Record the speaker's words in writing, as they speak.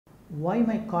why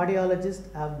my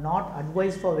cardiologist have not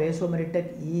advised for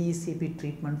Vaso-Meditech EECP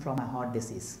treatment from a heart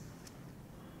disease.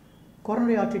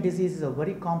 Coronary artery disease is a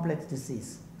very complex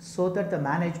disease, so that the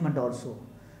management also.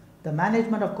 The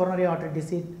management of coronary artery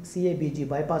disease, CABG,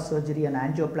 bypass surgery and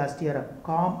angioplasty are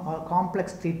a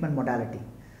complex treatment modality.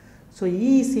 So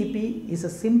EECP is a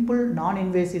simple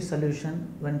non-invasive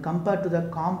solution when compared to the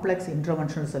complex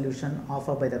interventional solution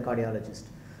offered by the cardiologist.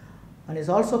 And is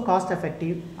also cost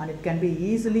effective, and it can be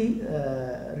easily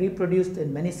reproduced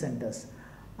in many centers.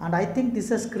 And I think this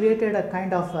has created a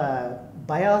kind of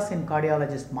bias in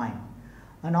cardiologist mind.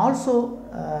 And also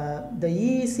the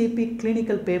EECP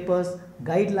clinical papers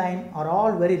guideline are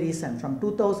all very recent. From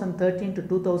 2013 to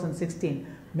 2016,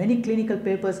 many clinical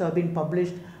papers have been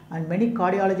published, and many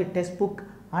cardiology textbook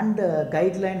and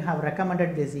guideline have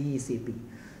recommended this EECP.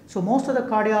 So most of the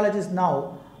cardiologists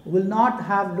now will not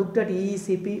have looked at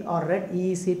EECP or read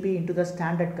EECP into the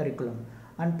standard curriculum,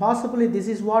 and possibly this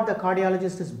is what the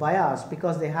cardiologist is biased,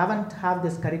 because they haven't have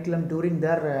this curriculum during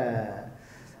their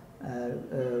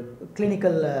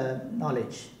clinical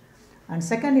knowledge. And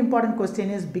second important question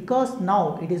is, because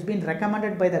now it has been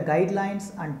recommended by the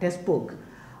guidelines and textbook,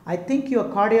 I think your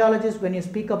cardiologist, when you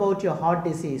speak about your heart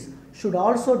disease, should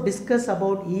also discuss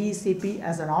about EECP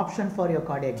as an option for your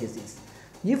cardiac disease.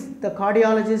 If the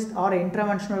cardiologist or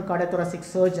interventional cardiothoracic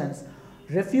surgeons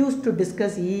refuse to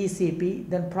discuss EECP,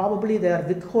 then probably they are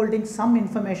withholding some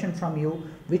information from you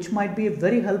which might be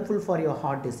very helpful for your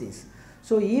heart disease.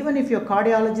 So even if your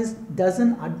cardiologist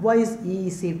doesn't advise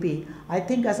EECP, I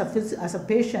think as a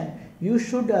patient, you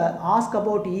should ask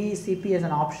about EECP as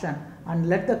an option and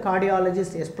let the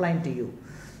cardiologist explain to you.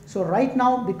 So right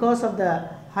now, because of the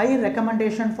high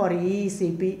recommendation for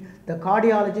EECP, the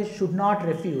cardiologist should not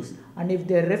refuse. And if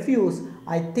they refuse,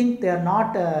 I think they are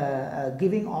not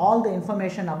giving all the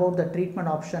information about the treatment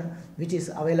option which is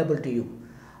available to you.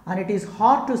 And it is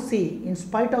hard to see, in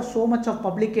spite of so much of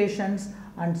publications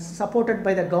and supported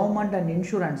by the government and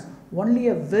insurance, only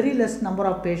a very less number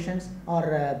of patients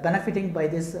are benefiting by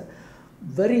this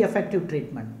very effective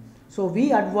treatment. So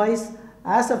we advise,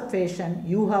 as a patient,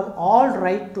 you have all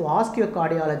right to ask your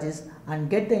cardiologist and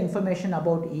get the information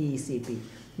about EECP.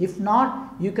 If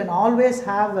not, you can always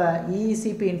have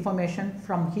EECP information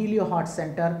from Helio Heart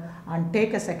Center and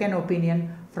take a second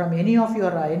opinion from any of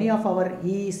our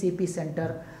EECP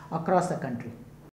center across the country.